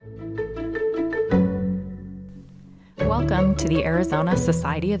Welcome to the Arizona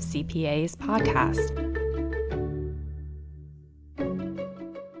Society of CPAs podcast.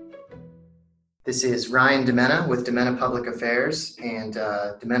 This is Ryan Demena with Demena Public Affairs, and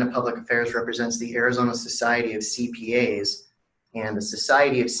Demena Public Affairs represents the Arizona Society of CPAs. And the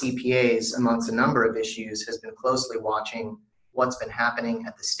Society of CPAs, amongst a number of issues, has been closely watching what's been happening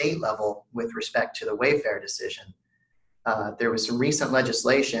at the state level with respect to the Wayfair decision. There was some recent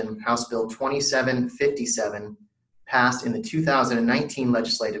legislation, House Bill 2757, passed in the 2019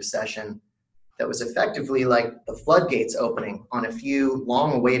 legislative session that was effectively like the floodgates opening on a few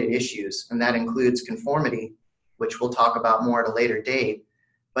long-awaited issues, and that includes conformity, which we'll talk about more at a later date,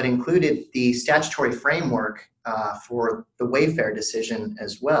 but included the statutory framework for the Wayfair decision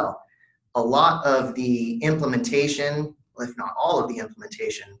as well. A lot of the implementation, if not all of the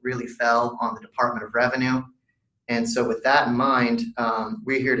implementation, really fell on the Department of Revenue. And so with that in mind,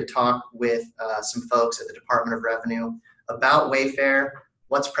 we're here to talk with some folks at the Department of Revenue about Wayfair,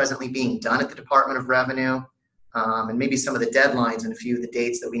 what's presently being done at the Department of Revenue, and maybe some of the deadlines and a few of the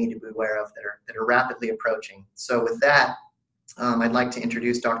dates that we need to be aware of that are rapidly approaching. So with that, I'd like to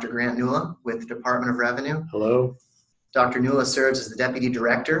introduce Dr. Grant Nülle with the Department of Revenue. Hello. Dr. Nülle serves as the Deputy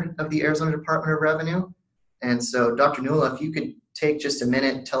Director of the Arizona Department of Revenue. And so Dr. Nülle, if you could take just a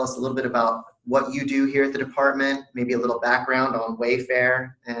minute, tell us a little bit about what you do here at the department, maybe a little background on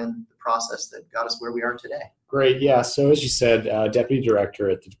Wayfair and the process that got us where we are today. Great. Yeah. So as you said, Deputy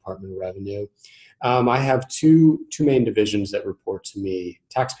Director at the Department of Revenue. I have two main divisions that report to me: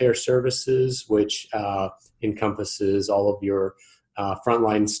 Taxpayer Services, which encompasses all of your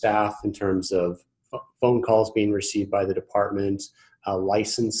frontline staff in terms of phone calls being received by the department,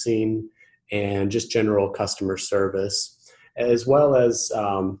 licensing, and just general customer service, as well as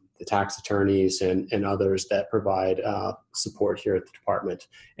the tax attorneys and others that provide support here at the department.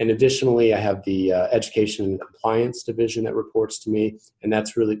 And additionally, I have the Education and Compliance Division that reports to me, and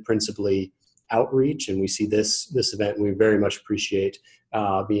that's really principally outreach. And we see this event, and we very much appreciate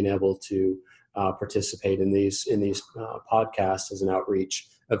being able to participate in these podcasts as an outreach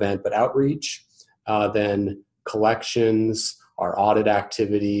event. But outreach, then collections, our audit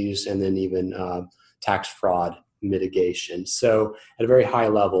activities, and then even tax fraud mitigation. So at a very high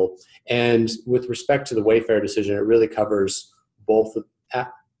level. And with respect to the Wayfair decision, it really covers both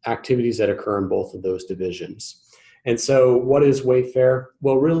activities that occur in both of those divisions. And so what is Wayfair?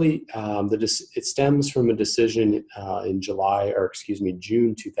 Well, really, it stems from a decision in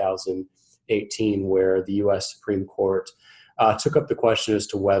June 2018, where the U.S. Supreme Court took up the question as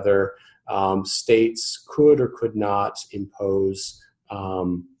to whether states could or could not impose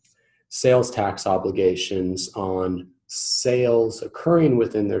sales tax obligations on sales occurring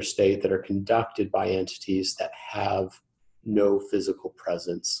within their state that are conducted by entities that have no physical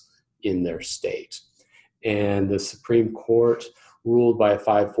presence in their state. And the Supreme Court ruled by a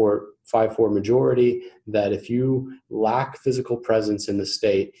 5-4 majority that if you lack physical presence in the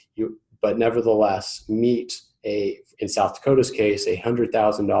state, but nevertheless meet in South Dakota's case, a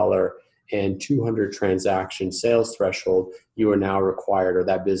 $100,000 and 200 transaction sales threshold, you are now required, or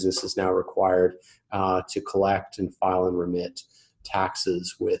that business is now required to collect and file and remit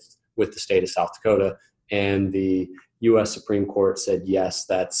taxes with the state of South Dakota. And the U.S. Supreme Court said, yes,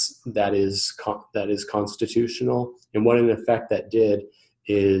 that is constitutional. And what in effect that did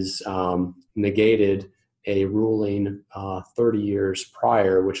is negated a ruling 30 years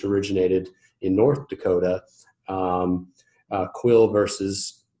prior, which originated in North Dakota, Quill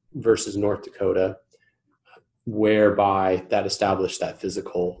versus North Dakota, whereby that established that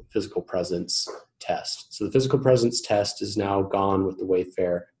physical presence test. So the physical presence test is now gone with the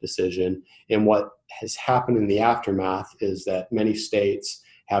Wayfair decision. And what has happened in the aftermath is that many states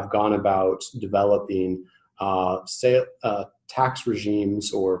have gone about developing tax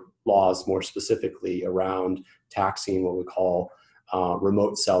regimes or laws, more specifically around taxing what we call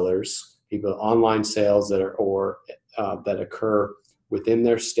remote sellers, people online sales that occur within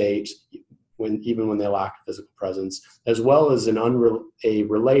their state, even when they lack physical presence, as well as a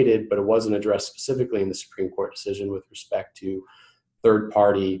related, but it wasn't addressed specifically in the Supreme Court decision with respect to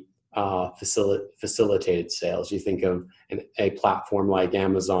third-party facilitated sales. You think of a platform like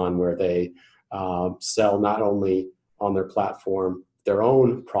Amazon, where they sell not only on their platform their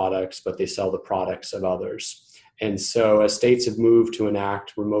own products, but they sell the products of others. And so as states have moved to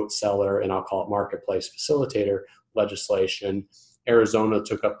enact remote seller, and I'll call it marketplace facilitator legislation, Arizona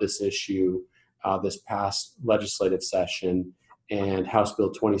took up this issue this past legislative session, and House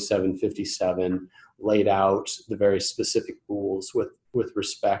Bill 2757 laid out the very specific rules with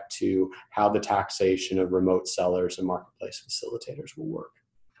respect to how the taxation of remote sellers and marketplace facilitators will work.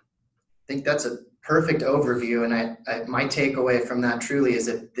 think that's a perfect overview. And my takeaway from that truly is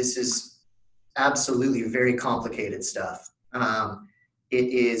that this is absolutely very complicated stuff. It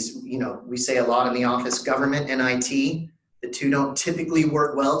is, we say a lot in the office, government and IT, the two don't typically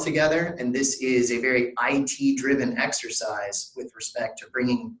work well together. And this is a very IT driven exercise with respect to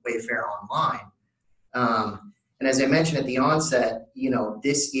bringing Wayfair online. And as I mentioned at the onset,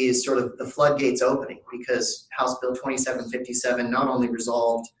 this is sort of the floodgates opening, because House Bill 2757 not only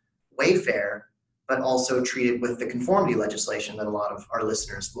resolved Wayfair, but also treated with the conformity legislation that a lot of our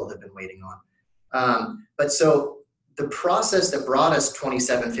listeners will have been waiting on. But so the process that brought us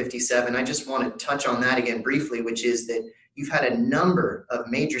 2757, I just want to touch on that again briefly, which is that you've had a number of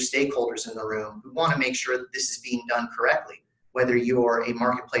major stakeholders in the room who want to make sure that this is being done correctly. Whether you're a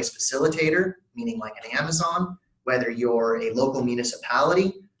marketplace facilitator, meaning like an Amazon, whether you're a local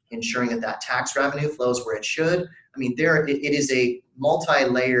municipality, ensuring that that tax revenue flows where it should. I mean, it is a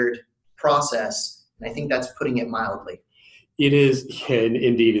multi-layered process, and I think that's putting it mildly. It is,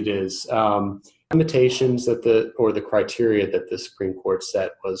 indeed it is. Limitations that the criteria that the Supreme Court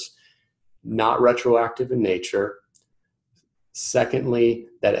set was not retroactive in nature. Secondly,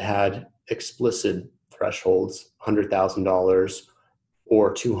 that it had explicit thresholds, $100,000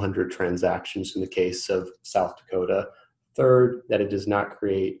 or 200 transactions in the case of South Dakota. Third, that it does not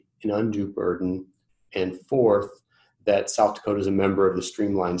create an undue burden. And fourth, that South Dakota is a member of the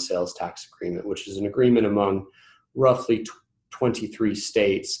Streamlined Sales Tax Agreement, which is an agreement among roughly 23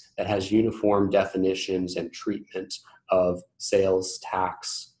 states that has uniform definitions and treatment of sales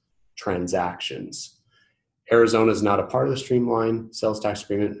tax transactions. Arizona is not a part of the Streamlined Sales Tax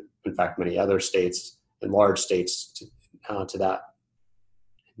Agreement. In fact, many other states and large states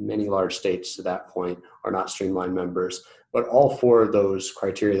many large states to that point are not Streamlined members. But all four of those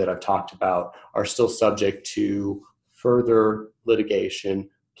criteria that I've talked about are still subject to further litigation.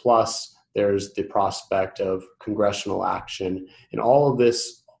 Plus, there's the prospect of congressional action. And all of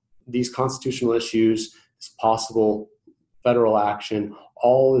these constitutional issues, this possible federal action,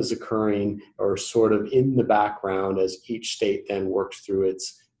 all is occurring or sort of in the background as each state then works through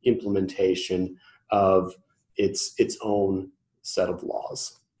its implementation of its own set of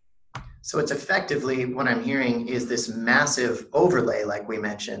laws. So it's effectively, what I'm hearing is this massive overlay, like we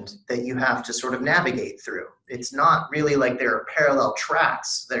mentioned, that you have to sort of navigate through. It's not really like there are parallel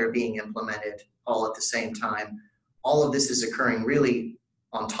tracks that are being implemented all at the same time. All of this is occurring really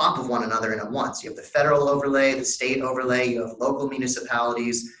on top of one another and at once. You have the federal overlay, the state overlay, you have local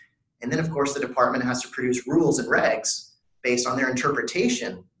municipalities, and then of course the department has to produce rules and regs based on their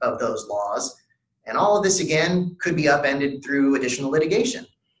interpretation of those laws. And all of this, again, could be upended through additional litigation.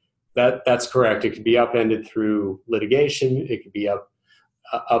 That's correct. It could be upended through litigation. It could be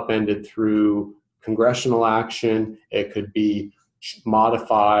upended through congressional action. It could be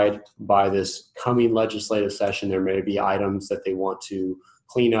modified by this coming legislative session. There may be items that they want to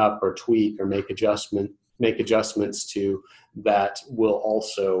clean up or tweak or make adjustments to that will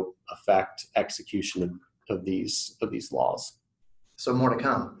also affect execution of these laws. So more to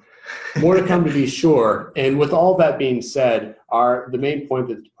come. More to come, to be sure. And with all that being said, the main point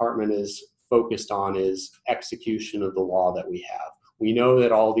that the department is focused on is execution of the law that we have. We know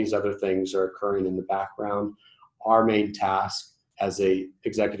that all these other things are occurring in the background. Our main task as a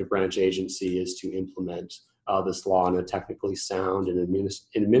executive branch agency is to implement this law in a technically sound and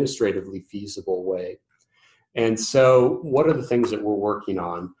administratively feasible way. And so what are the things that we're working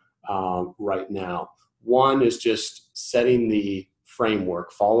on right now? One is just setting the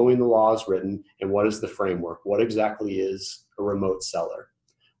framework, following the laws written. And what is the framework? What exactly is a remote seller?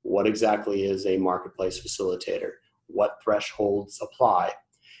 What exactly is a marketplace facilitator? What thresholds apply?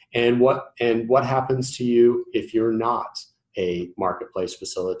 And what happens to you if you're not a marketplace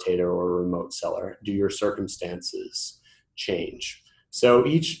facilitator or a remote seller? Do your circumstances change? So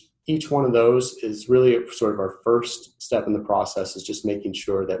each one of those is really sort of our first step in the process, is just making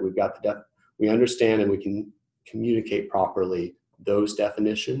sure that we've got we understand and we can communicate properly those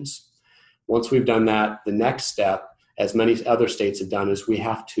definitions. Once we've done that, the next step, as many other states have done, is we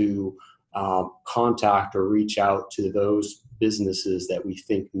have to contact or reach out to those businesses that we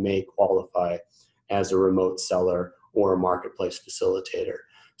think may qualify as a remote seller or a marketplace facilitator.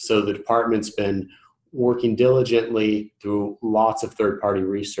 So the department's been working diligently through lots of third-party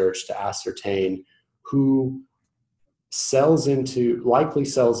research to ascertain who likely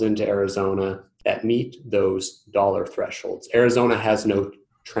sells into Arizona that meet those dollar thresholds. Arizona has no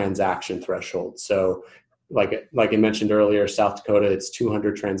transaction threshold. So like I mentioned earlier, South Dakota, it's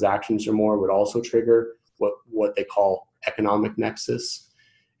 200 transactions or more would also trigger what they call economic nexus.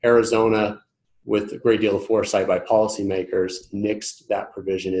 Arizona with a great deal of foresight by policymakers, nixed that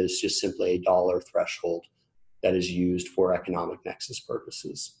provision is just simply a dollar threshold that is used for economic nexus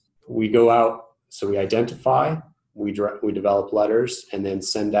purposes. We go out, so we identify, we develop letters, and then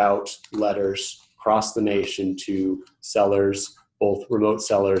send out letters across the nation to sellers, both remote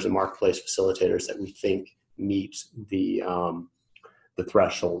sellers and marketplace facilitators that we think meet the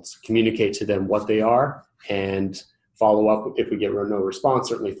thresholds. Communicate to them what they are and follow up. If we get no response,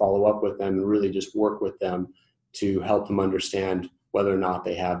 certainly follow up with them and really just work with them to help them understand whether or not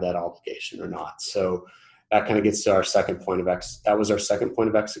they have that obligation or not. So that kind of gets to our second point of that was our second point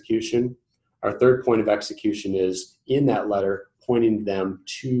of execution. Our third point of execution is in that letter pointing them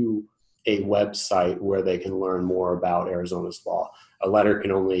to a website where they can learn more about Arizona's law. A letter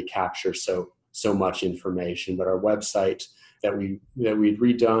can only capture so much information, but our website that we'd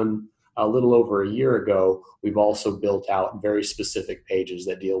redone a little over a year ago, we've also built out very specific pages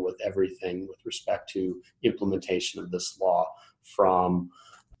that deal with everything with respect to implementation of this law, from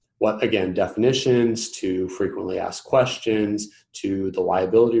definitions to frequently asked questions to the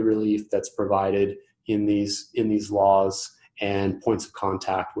liability relief that's provided in these laws and points of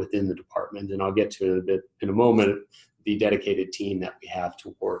contact within the department. And I'll get to it in a moment, the dedicated team that we have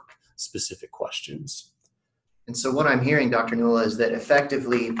to work specific questions. And so what I'm hearing, Dr. Nülle, is that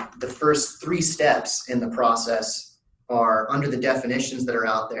effectively the first 3 steps in the process are, under the definitions that are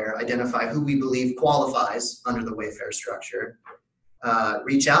out there, identify who we believe qualifies under the Wayfair structure,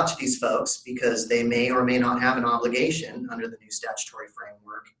 reach out to these folks because they may or may not have an obligation under the new statutory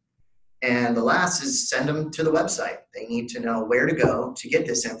framework. And the last is send them to the website. They need to know where to go to get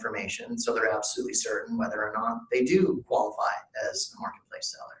this information so they're absolutely certain whether or not they do qualify as a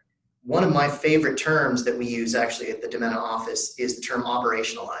marketplace seller. One of my favorite terms that we use actually at the Dimena office is the term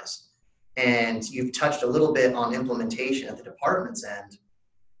operationalize. And you've touched a little bit on implementation at the department's end,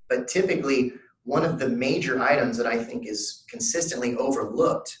 but typically one of the major items that I think is consistently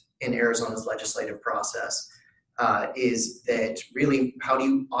overlooked in Arizona's legislative process is that really, how do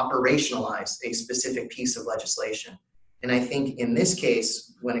you operationalize a specific piece of legislation? And I think in this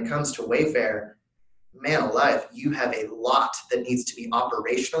case, when it comes to Wayfair, man alive, you have a lot that needs to be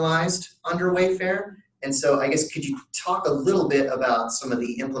operationalized under Wayfair. And so I guess, could you talk a little bit about some of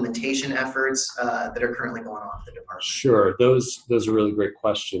the implementation efforts that are currently going on at the department? Sure, those are really great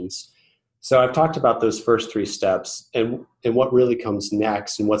questions. So I've talked about those first 3 steps, and what really comes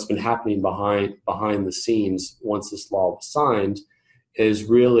next and what's been happening behind the scenes once this law was signed is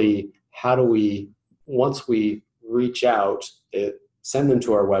really, how do we, once we reach out, send them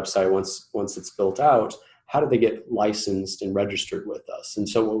to our website once it's built out, how do they get licensed and registered with us? And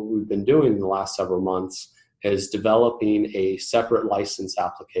so what we've been doing in the last several months is developing a separate license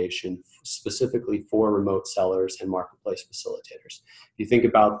application specifically for remote sellers and marketplace facilitators. If you think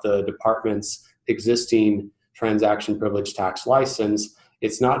about the department's existing transaction privilege tax license,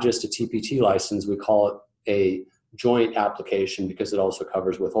 it's not just a TPT license. We call it a joint application because it also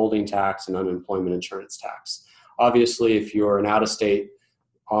covers withholding tax and unemployment insurance tax. Obviously, if you're an out-of-state,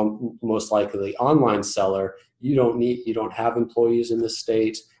 most likely online seller, you don't have employees in the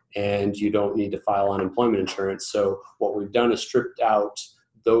state, and you don't need to file unemployment insurance. So what we've done is stripped out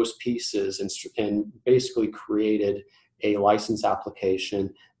those pieces and basically created a license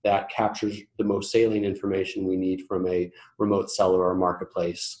application that captures the most salient information we need from a remote seller or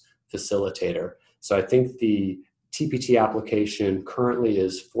marketplace facilitator. So I think the TPT application currently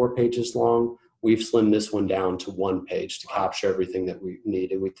is 4 pages long. We've slimmed this one down to 1 page to capture everything that we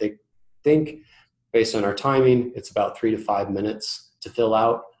need. And we think based on our timing, it's about 3 to 5 minutes to fill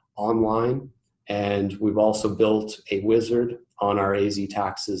out online. And we've also built a wizard on our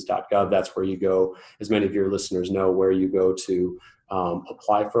aztaxes.gov. That's where you go, as many of your listeners know, where you go to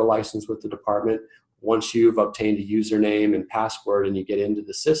apply for a license with the department. Once you've obtained a username and password and you get into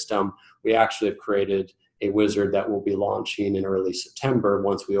the system, we actually have created a wizard that will be launching in early September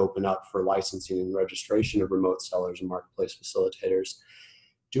once we open up for licensing and registration of remote sellers and marketplace facilitators.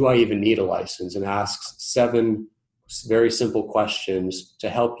 Do I even need a license? And asks 7 very simple questions to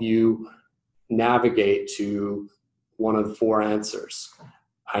help you navigate to one of 4 answers.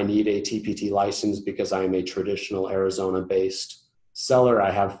 I need a TPT license because I am a traditional Arizona-based seller.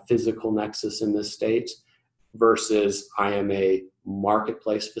 I have physical nexus in this state, versus I am a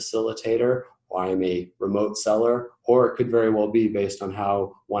marketplace facilitator, or I am a remote seller, or it could very well be, based on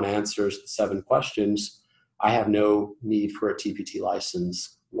how one answers the 7 questions, I have no need for a TPT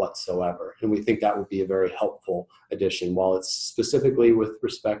license whatsoever. And we think that would be a very helpful addition. While it's specifically with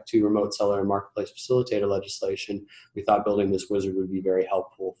respect to remote seller and marketplace facilitator legislation, we thought building this wizard would be very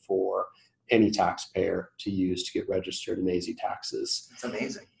helpful for any taxpayer to use to get registered in AZ taxes. It's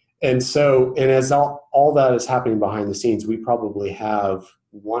amazing. And as all that is happening behind the scenes, we probably have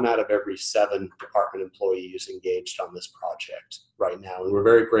 1 out of every 7 department employees engaged on this project right now. And we're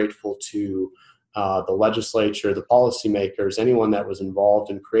very grateful to the legislature, the policymakers, anyone that was involved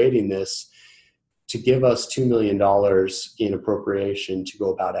in creating this, to give us $2 million in appropriation to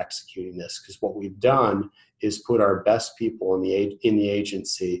go about executing this. Because what we've done is put our best people in the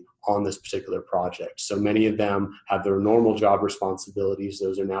agency on this particular project. So many of them have their normal job responsibilities.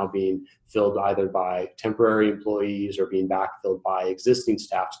 Those are now being filled either by temporary employees or being backfilled by existing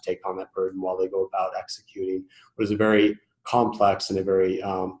staff to take on that burden while they go about executing what is a very complex and a very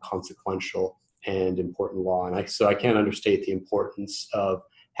consequential and important law. And so I can't understate the importance of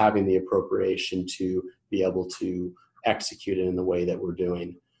having the appropriation to be able to execute it in the way that we're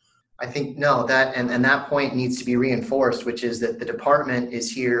doing. I think, no, that and that point needs to be reinforced, which is that the department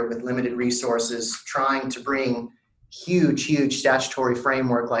is here with limited resources trying to bring huge statutory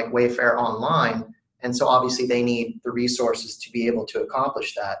framework like Wayfair online. And so obviously they need the resources to be able to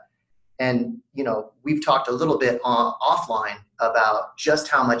accomplish that. And, we've talked a little bit offline about just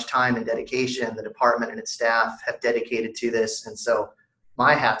how much time and dedication the department and its staff have dedicated to this. And so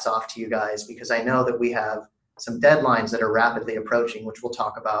my hat's off to you guys, because I know that we have some deadlines that are rapidly approaching, which we'll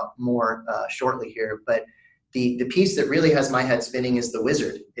talk about more shortly here. But the piece that really has my head spinning is the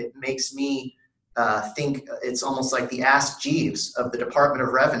wizard. It makes me think it's almost like the Ask Jeeves of the Department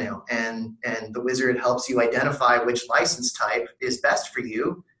of Revenue. And the wizard helps you identify which license type is best for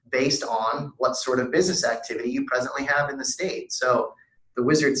you based on what sort of business activity you presently have in the state. So the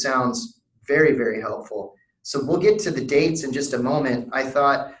wizard sounds very, very helpful. So we'll get to the dates in just a moment. I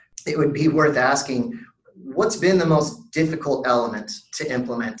thought it would be worth asking, what's been the most difficult element to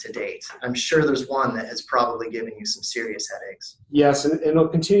implement to date? I'm sure there's one that has probably given you some serious headaches. Yes, and it'll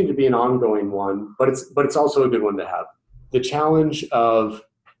continue to be an ongoing one, but it's also a good one to have. The challenge of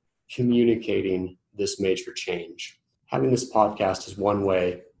communicating this major change. Having this podcast is one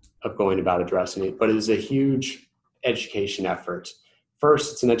way of going about addressing it, but it is a huge education effort.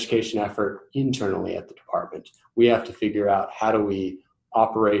 First, it's an education effort internally at the department. We have to figure out, how do we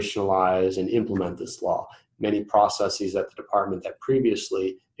operationalize and implement this law? Many processes at the department that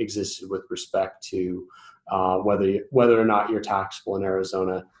previously existed with respect to whether or not you're taxable in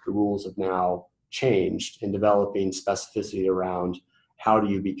Arizona, the rules have now changed, in developing specificity around how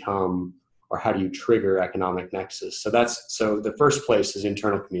do you become, or how do you trigger economic nexus. So the first place is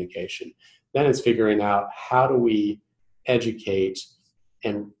internal communication. Then it's figuring out, how do we educate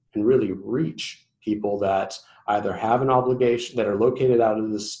and really reach people that either have an obligation, that are located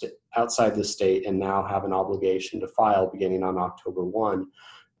outside the state and now have an obligation to file beginning on October 1,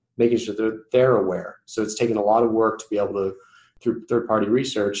 making sure that they're aware. So it's taken a lot of work to be able to, through third-party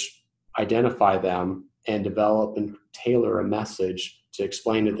research, identify them and develop and tailor a message to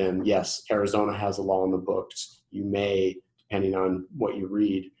explain to them, yes, Arizona has a law in the books. You may, depending on what you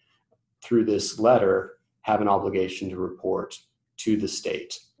read through this letter, have an obligation to report to the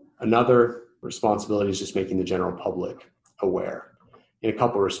state. Another responsibility is just making the general public aware in a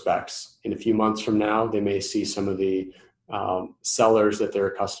couple respects. In a few months from now, they may see some of the sellers that they're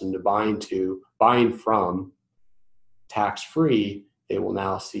accustomed to buying from tax-free. They will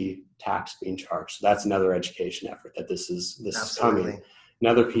now see tax being charged. So that's another education effort, that this is coming.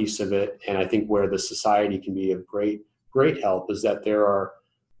 Another piece of it, and I think where the society can be of great help, is that there are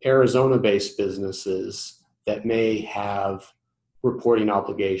Arizona-based businesses that may have reporting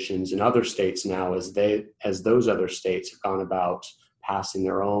obligations in other states now, as those other states have gone about passing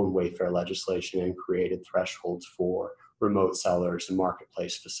their own Wayfair legislation and created thresholds for remote sellers and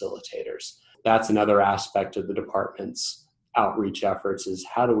marketplace facilitators. That's another aspect of the department's outreach efforts, is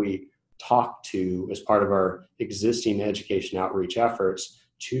how do we talk to, as part of our existing education outreach efforts,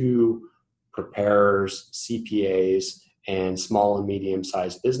 to preparers, CPAs, and small and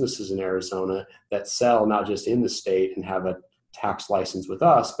medium-sized businesses in Arizona that sell not just in the state and have a tax license with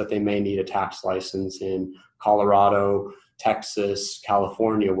us, but they may need a tax license in Colorado, Texas,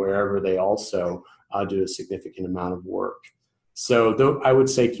 California, wherever they also do a significant amount of work. So I would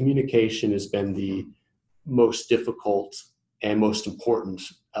say communication has been the most difficult and most important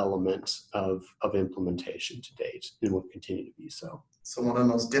element of implementation to date, and will continue to be so. So one of the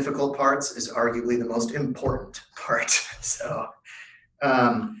most difficult parts is arguably the most important part. So,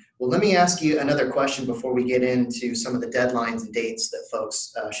 well, let me ask you another question before we get into some of the deadlines and dates that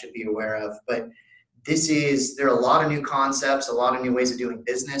folks should be aware of. But there are a lot of new concepts, a lot of new ways of doing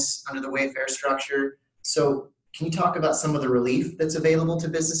business under the Wayfair structure. So can you talk about some of the relief that's available to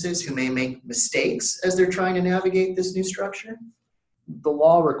businesses who may make mistakes as they're trying to navigate this new structure? The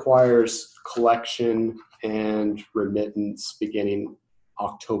law requires collection and remittance beginning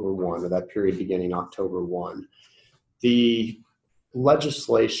October 1, or that period beginning October 1. The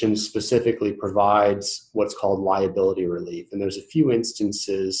legislation specifically provides what's called liability relief, and there's a few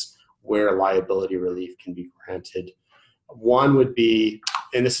instances where liability relief can be granted. One would be,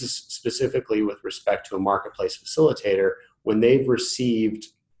 and this is specifically with respect to a marketplace facilitator, when they've received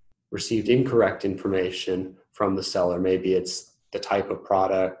incorrect information from the seller. Maybe it's the type of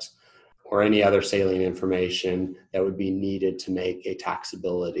product or any other salient information that would be needed to make a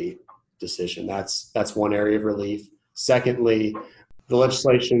taxability decision. That's one area of relief. Secondly, the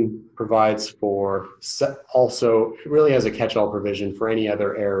legislation provides for also really as a catch-all provision for any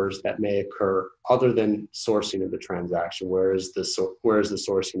other errors that may occur other than sourcing of the transaction. Where is the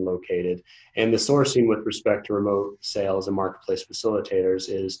sourcing located? And the sourcing with respect to remote sales and marketplace facilitators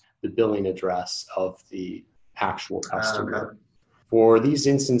is the billing address of the actual customer. Okay. For these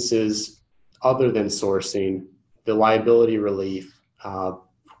instances, other than sourcing, the liability relief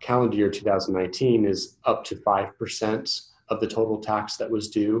calendar year 2019 is up to 5% of the total tax that was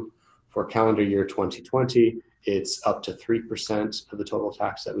due. For calendar year 2020, it's up to 3% of the total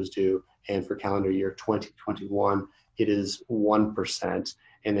tax that was due. And for calendar year 2021, it is 1%.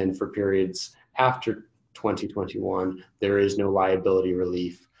 And then for periods after 2021, there is no liability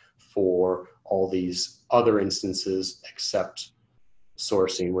relief for all these other instances except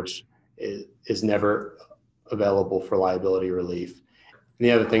sourcing, which is never available for liability relief. And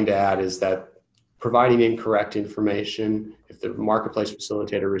the other thing to add is that providing incorrect information, if the marketplace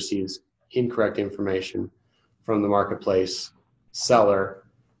facilitator receives incorrect information from the marketplace seller,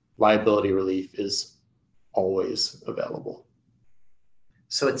 liability relief is always available.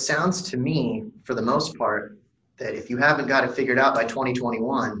 So it sounds to me, for the most part, that if you haven't got it figured out by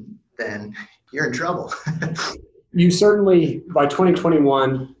 2021, then you're in trouble. You certainly, by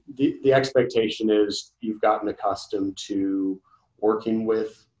 2021, the expectation is you've gotten accustomed to working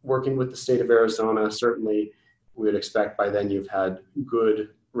with the state of Arizona. Certainly, we would expect by then you've had good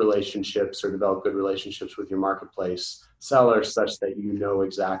relationships or developed good relationships with your marketplace sellers such that you know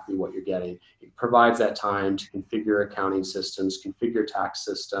exactly what you're getting. It provides that time to configure accounting systems, configure tax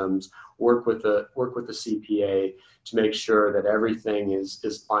systems, work with the CPA to make sure that everything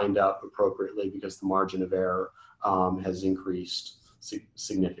is lined up appropriately because the margin of error has increased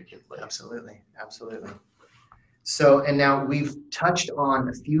significantly. Absolutely. So, and now we've touched on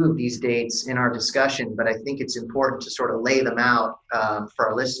a few of these dates in our discussion, but I think it's important to sort of lay them out for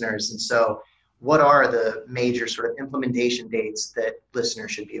our listeners. And so what are the major sort of implementation dates that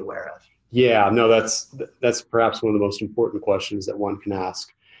listeners should be aware of? Yeah, no, that's perhaps one of the most important questions that one can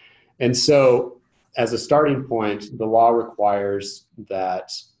ask. And so as a starting point, the law requires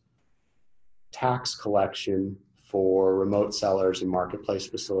that tax collection for remote sellers and marketplace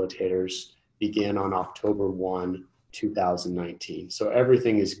facilitators begin on October 1, 2019. So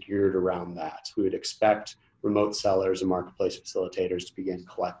everything is geared around that. We would expect remote sellers and marketplace facilitators to begin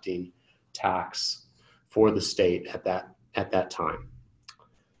collecting tax for the state at that time.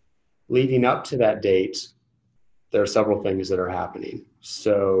 Leading up to that date, there are several things that are happening.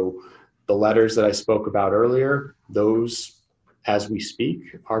 So the letters that I spoke about earlier, those, as we speak,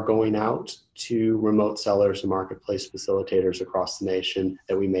 are going out to remote sellers and marketplace facilitators across the nation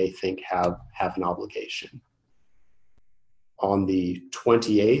that we may think have an obligation. On the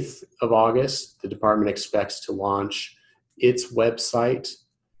 28th of August, the department expects to launch its website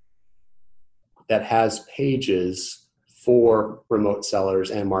that has pages for remote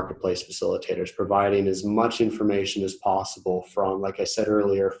sellers and marketplace facilitators, providing as much information as possible from, like I said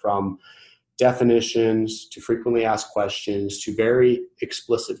earlier, from definitions to frequently asked questions to very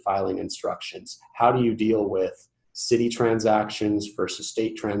explicit filing instructions. How do you deal with city transactions versus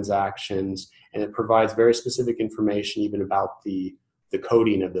state transactions? And it provides very specific information even about the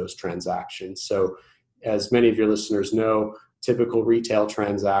coding of those transactions. So as many of your listeners know, typical retail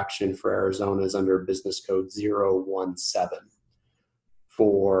transaction for Arizona is under business code 017.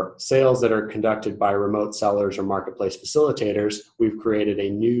 For sales that are conducted by remote sellers or marketplace facilitators, we've created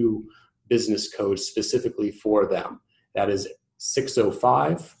a new business code specifically for them. That is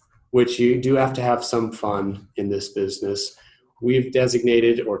 605, which you do have to have some fun in this business. We've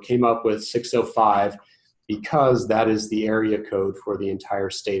designated or came up with 605 because that is the area code for the entire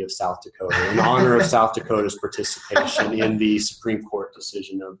state of South Dakota in honor of South Dakota's participation in the Supreme Court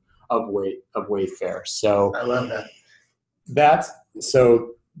decision of Wayfair. So I love that.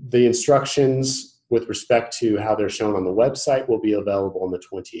 So the instructions with respect to how they're shown on the website will be available on the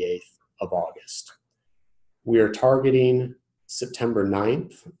 28th of August. We are targeting September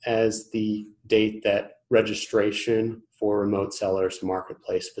 9th as the date that registration for remote sellers and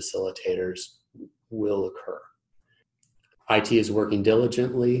marketplace facilitators will occur. IT is working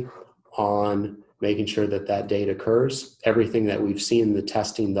diligently on making sure that that date occurs. Everything that we've seen, the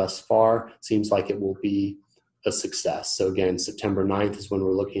testing thus far, seems like it will be a success. So again, September 9th is when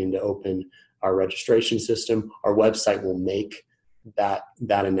we're looking to open our registration system. Our website will make that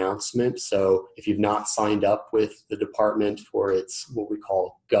announcement. So if you've not signed up with the department for its what we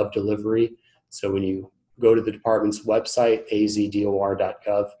call Gov delivery, so when you go to the department's website,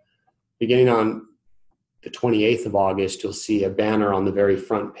 azdor.gov, beginning on the 28th of August, you'll see a banner on the very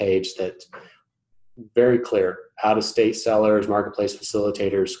front page that very clear, out-of-state sellers, marketplace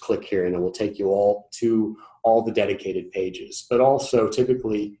facilitators, click here, and it will take you all to all the dedicated pages. But also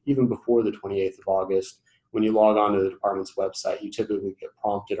typically, even before the 28th of August, when you log on to the department's website, you typically get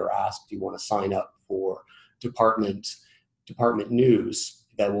prompted or asked, do you want to sign up for department news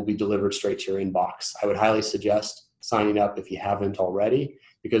that will be delivered straight to your inbox? I would highly suggest signing up if you haven't already,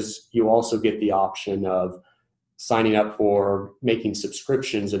 because you also get the option of signing up for making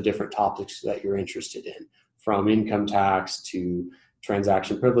subscriptions of different topics that you're interested in, from income tax to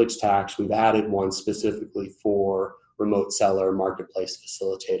transaction privilege tax. We've added one specifically for remote seller, marketplace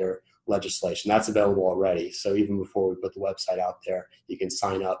facilitator legislation. That's available already. So even before we put the website out there, you can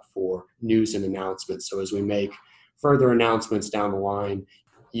sign up for news and announcements. So as we make further announcements down the line,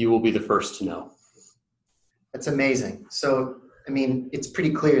 you will be the first to know. That's amazing. So, I mean, it's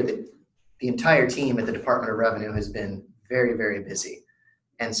pretty clear that the entire team at the Department of Revenue has been very, very busy.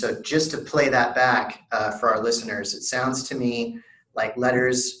 And so just to play that back for our listeners, it sounds to me like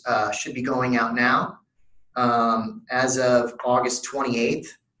letters should be going out now. As of August 28th,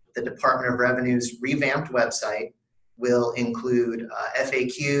 the Department of Revenue's revamped website will include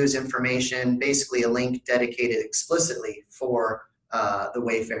FAQs, information, basically a link dedicated explicitly for the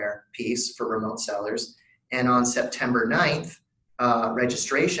Wayfair piece for remote sellers. And on September 9th,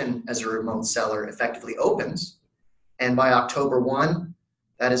 registration as a remote seller effectively opens. And by October 1,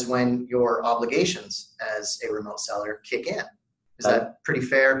 that is when your obligations as a remote seller kick in. Is that pretty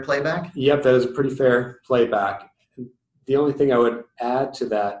fair playback? Yep, that is a pretty fair playback. The only thing I would add to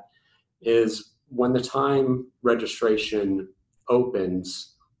that is when the time registration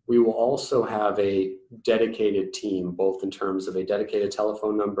opens, we will also have a dedicated team, both in terms of a dedicated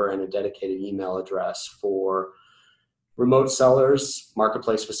telephone number and a dedicated email address for remote sellers,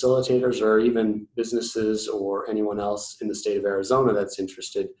 marketplace facilitators, or even businesses or anyone else in the state of Arizona that's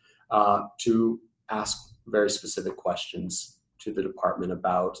interested to ask very specific questions to the department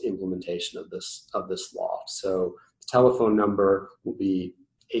about implementation of this law. So the telephone number will be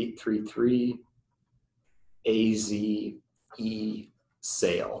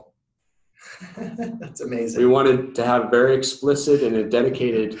 833-AZE-SALE. That's amazing. We wanted to have very explicit and a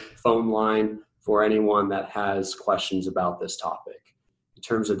dedicated phone line for anyone that has questions about this topic. In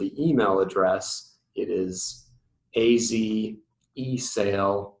terms of the email address, it is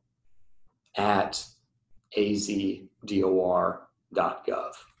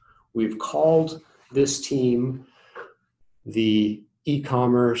azesale@azdor.gov. We've called this team the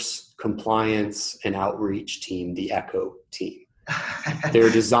e-commerce, compliance, and outreach team, the ECHO team.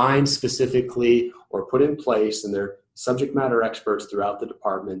 They're designed specifically or put in place, and they're subject matter experts throughout the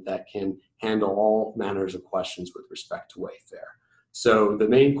department that can handle all manners of questions with respect to Wayfair. So the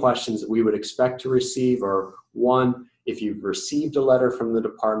main questions that we would expect to receive are, one, if you've received a letter from the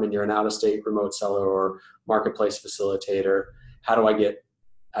department, you're an out-of-state remote seller or marketplace facilitator,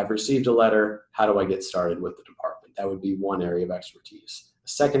 I've received a letter, how do I get started with the department? That would be one area of expertise. A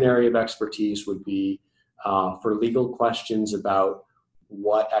second area of expertise would be for legal questions about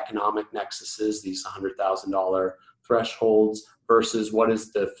what economic nexus is, these $100,000 thresholds, versus what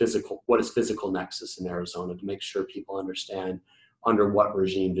is physical nexus in Arizona, to make sure people understand under what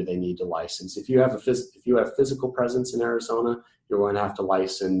regime do they need to license. If you have physical presence in Arizona, you're going to have to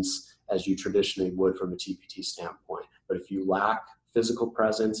license as you traditionally would from a TPT standpoint. But if you lack physical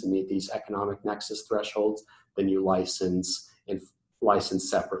presence and meet these economic nexus thresholds, then you license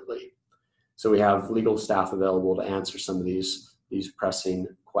separately. So we have legal staff available to answer some of these pressing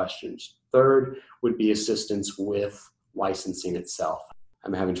questions. Third would be assistance with licensing itself.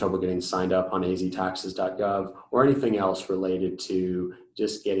 I'm having trouble getting signed up on aztaxes.gov or anything else related to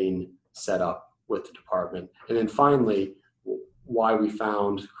just getting set up with the department. And then finally, why we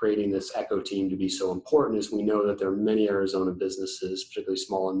found creating this ECHO team to be so important is we know that there are many Arizona businesses, particularly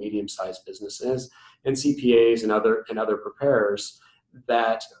small and medium-sized businesses, and CPAs and other preparers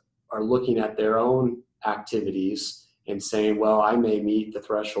that are looking at their own activities and saying, well, I may meet the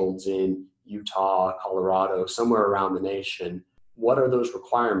thresholds in Utah, Colorado, somewhere around the nation. What are those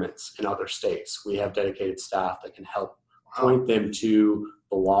requirements in other states? We have dedicated staff that can help point them to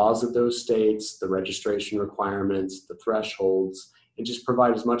the laws of those states, the registration requirements, the thresholds, and just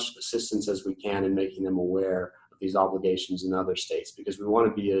provide as much assistance as we can in making them aware of these obligations in other states, because we want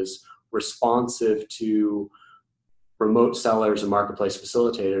to be as responsive to remote sellers and marketplace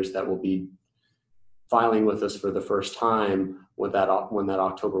facilitators that will be filing with us for the first time when that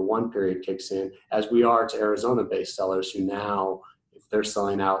October 1 period kicks in, as we are to Arizona-based sellers who now, if they're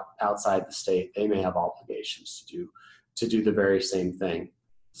selling outside the state, they may have obligations to do the very same thing.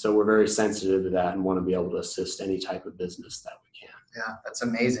 So we're very sensitive to that and want to be able to assist any type of business that we can. Yeah, that's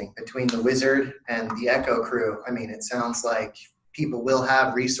amazing. Between the Wizard and the Echo crew, I mean, it sounds like people will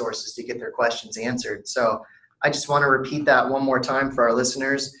have resources to get their questions answered. So I just want to repeat that one more time for our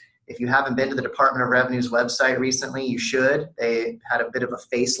listeners. If you haven't been to the Department of Revenue's website recently, you should. They had a bit of a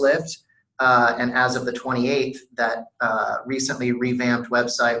facelift. And as of the 28th, that recently revamped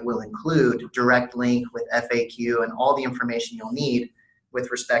website will include direct link with FAQ and all the information you'll need with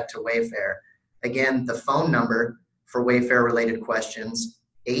respect to Wayfair. Again, the phone number for Wayfair-related questions,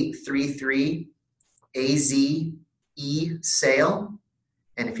 833-AZE-SALE.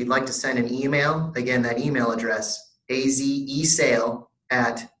 And if you'd like to send an email, again, that email address,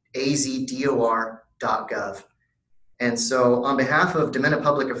 azesale@azdor.gov. And so on behalf of Demena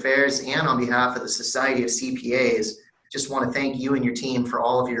Public Affairs and on behalf of the Society of CPAs, just want to thank you and your team for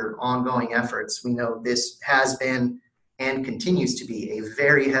all of your ongoing efforts. We know this has been and continues to be a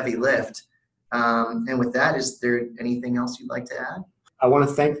very heavy lift. And with that, is there anything else you'd like to add? I want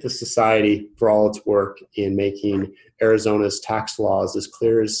to thank the Society for all its work in making Arizona's tax laws as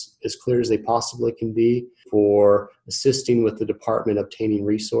clear as they possibly can be, for assisting with the department obtaining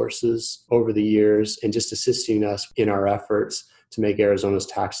resources over the years, and just assisting us in our efforts to make Arizona's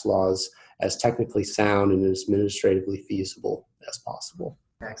tax laws as technically sound and as administratively feasible as possible.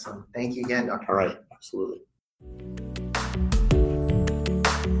 Excellent. Thank you again, Dr. All right, absolutely.